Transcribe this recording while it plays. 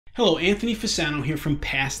Hello, Anthony Fasano here from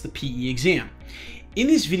Pass the PE Exam. In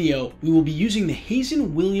this video, we will be using the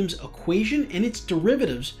Hazen-Williams Equation and its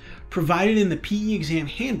derivatives provided in the PE Exam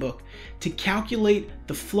Handbook to calculate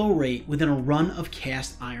the flow rate within a run of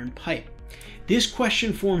cast iron pipe. This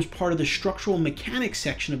question forms part of the structural mechanics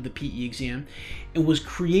section of the PE Exam and was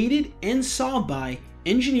created and solved by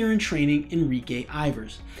Engineer in Training Enrique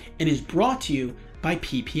Ivers and is brought to you by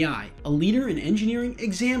PPI, a leader in engineering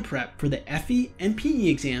exam prep for the FE and PE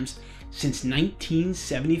exams since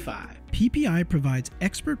 1975. PPI provides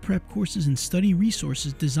expert prep courses and study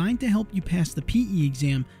resources designed to help you pass the PE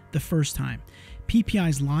exam the first time.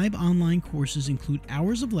 PPI's live online courses include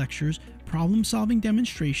hours of lectures, problem-solving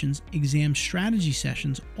demonstrations, exam strategy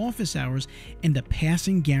sessions, office hours, and a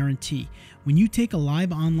passing guarantee. When you take a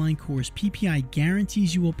live online course, PPI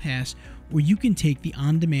guarantees you will pass, or you can take the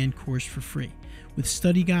on-demand course for free. With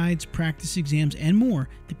study guides, practice exams, and more,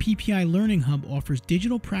 the PPI Learning Hub offers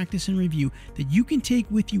digital practice and review that you can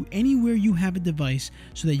take with you anywhere you have a device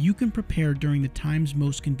so that you can prepare during the times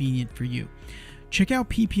most convenient for you. Check out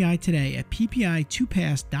PPI today at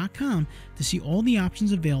ppi2pass.com to see all the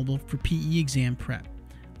options available for PE exam prep.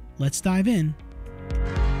 Let's dive in.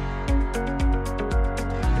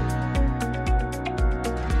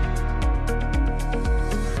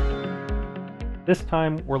 This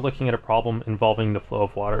time, we're looking at a problem involving the flow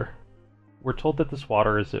of water. We're told that this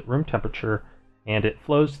water is at room temperature, and it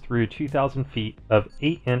flows through 2,000 feet of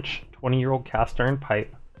 8-inch, 20-year-old cast iron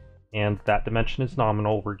pipe, and that dimension is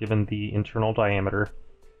nominal. We're given the internal diameter,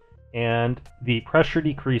 and the pressure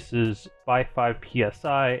decreases by 5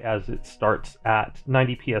 psi as it starts at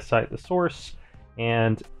 90 psi at the source,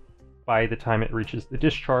 and by the time it reaches the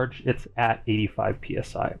discharge, it's at 85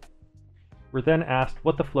 psi. We're then asked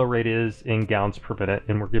what the flow rate is in gallons per minute,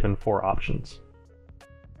 and we're given 4 options: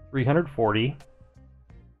 340,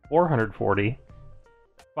 440,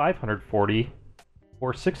 540,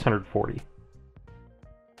 or 640.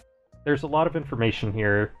 There's a lot of information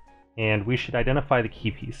here, and we should identify the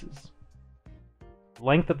key pieces. The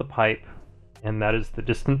length of the pipe, and that is the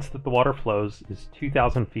distance that the water flows, is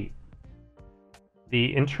 2,000 feet.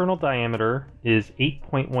 The internal diameter is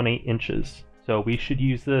 8.18 inches. So we should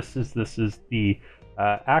use this as this is the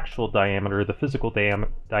actual diameter, the physical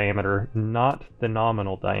diameter, not the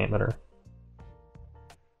nominal diameter.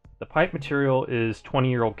 The pipe material is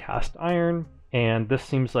 20-year-old cast iron, and this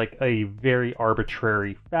seems like a very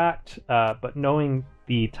arbitrary fact, but knowing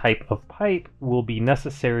the type of pipe will be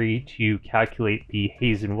necessary to calculate the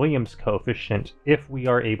Hazen-Williams coefficient if we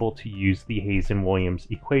are able to use the Hazen-Williams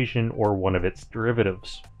equation or one of its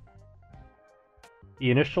derivatives. The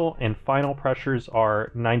initial and final pressures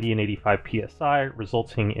are 90 and 85 psi,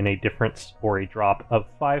 resulting in a difference or a drop of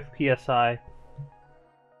 5 psi.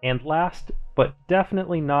 And last, but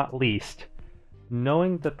definitely not least,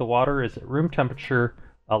 knowing that the water is at room temperature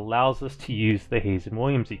allows us to use the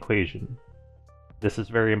Hazen-Williams equation. This is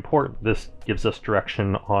very important. This gives us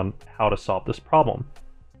direction on how to solve this problem.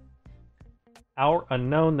 Our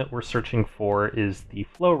unknown that we're searching for is the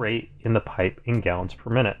flow rate in the pipe in gallons per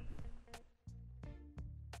minute.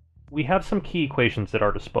 We have some key equations at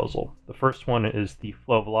our disposal. The first one is the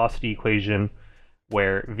flow velocity equation,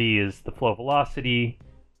 where V is the flow velocity,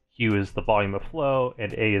 Q is the volume of flow,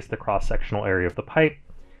 and A is the cross-sectional area of the pipe.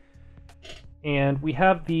 And we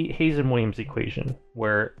have the Hazen-Williams equation,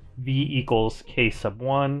 where V equals K sub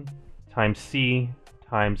 1 times C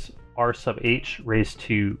times R sub H raised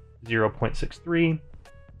to 0.63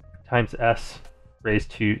 times S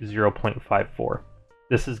raised to 0.54.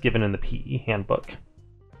 This is given in the PE handbook.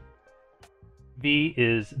 V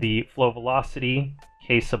is the flow velocity.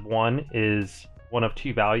 K sub 1 is one of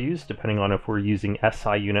 2 values, depending on if we're using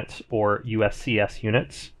SI units or USCS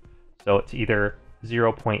units. So it's either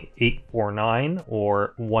 0.849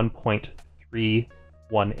 or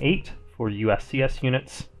 1.318 for USCS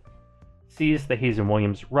units. C is the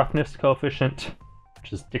Hazen-Williams roughness coefficient,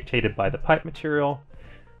 which is dictated by the pipe material.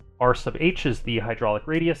 R sub H is the hydraulic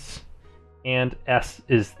radius, and S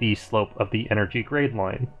is the slope of the energy grade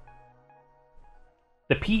line.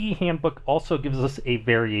 The PE handbook also gives us a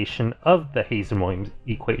variation of the Hazen-Williams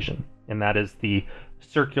equation, and that is the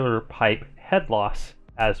circular pipe head loss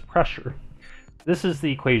as pressure. This is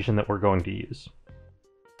the equation that we're going to use.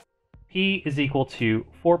 P is equal to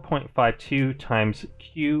 4.52 times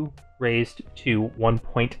Q raised to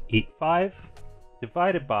 1.85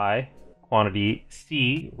 divided by quantity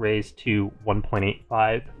C raised to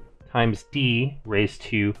 1.85 times D raised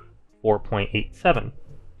to 4.87.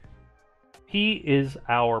 P is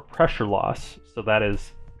our pressure loss, so that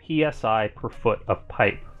is psi per foot of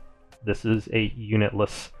pipe. This is a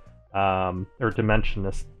unitless or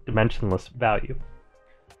dimensionless value.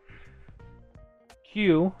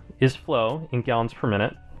 Q is flow in gallons per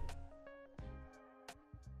minute.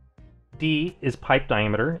 D is pipe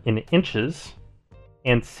diameter in inches.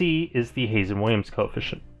 And C is the Hazen-Williams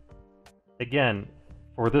coefficient. Again,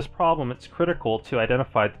 for this problem, it's critical to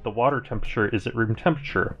identify that the water temperature is at room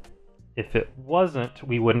temperature. If it wasn't,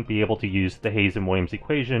 we wouldn't be able to use the Hazen-Williams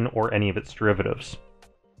equation or any of its derivatives.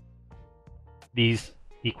 These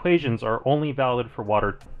equations are only valid for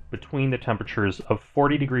water between the temperatures of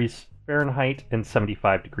 40 degrees Fahrenheit and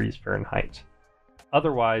 75 degrees Fahrenheit.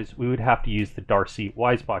 Otherwise, we would have to use the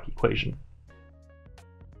Darcy-Weisbach equation.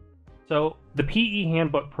 So the PE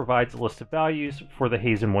handbook provides a list of values for the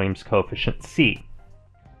Hazen-Williams coefficient C.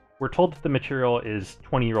 We're told that the material is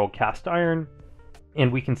 20-year-old cast iron,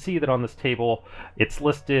 and we can see that on this table it's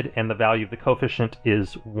listed and the value of the coefficient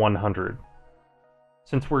is 100.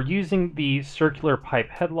 Since we're using the circular pipe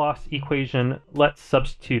head loss equation, let's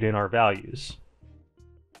substitute in our values.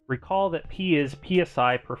 Recall that P is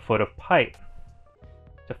PSI per foot of pipe.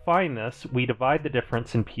 To find this, we divide the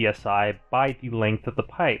difference in PSI by the length of the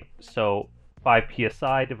pipe, so 5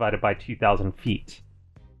 PSI divided by 2,000 feet.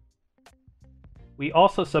 We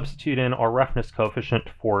also substitute in our roughness coefficient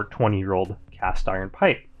for 20-year-old cast iron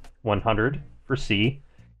pipe, 100 for C,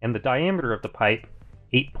 and the diameter of the pipe,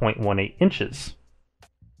 8.18 inches.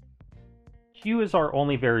 Q is our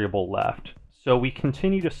only variable left, so we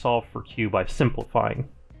continue to solve for Q by simplifying.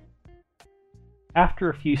 After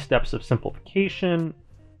a few steps of simplification,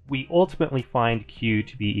 we ultimately find Q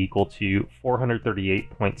to be equal to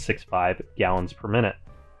 438.65 gallons per minute.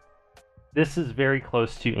 This is very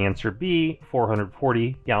close to answer B,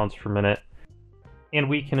 440 gallons per minute, and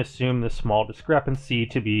we can assume this small discrepancy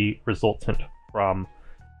to be resultant from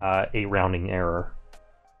a rounding error.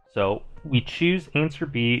 So we choose answer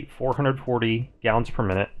B, 440 gallons per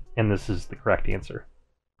minute, and this is the correct answer.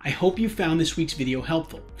 I hope you found this week's video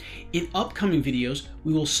helpful. In upcoming videos,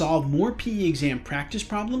 we will solve more PE exam practice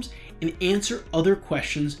problems and answer other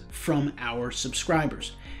questions from our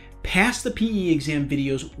subscribers. Pass the PE exam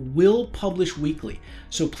videos will publish weekly,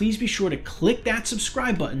 so please be sure to click that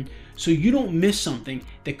subscribe button so you don't miss something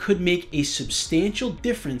that could make a substantial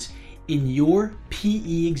difference in your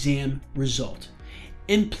PE exam result.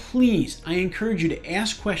 And please, I encourage you to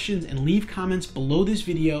ask questions and leave comments below this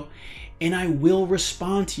video, and I will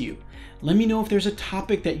respond to you. Let me know if there's a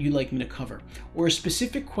topic that you'd like me to cover or a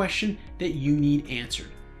specific question that you need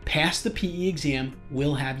answered. Pass the PE exam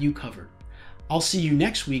will have you covered. I'll see you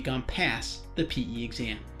next week on Pass the PE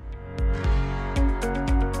exam.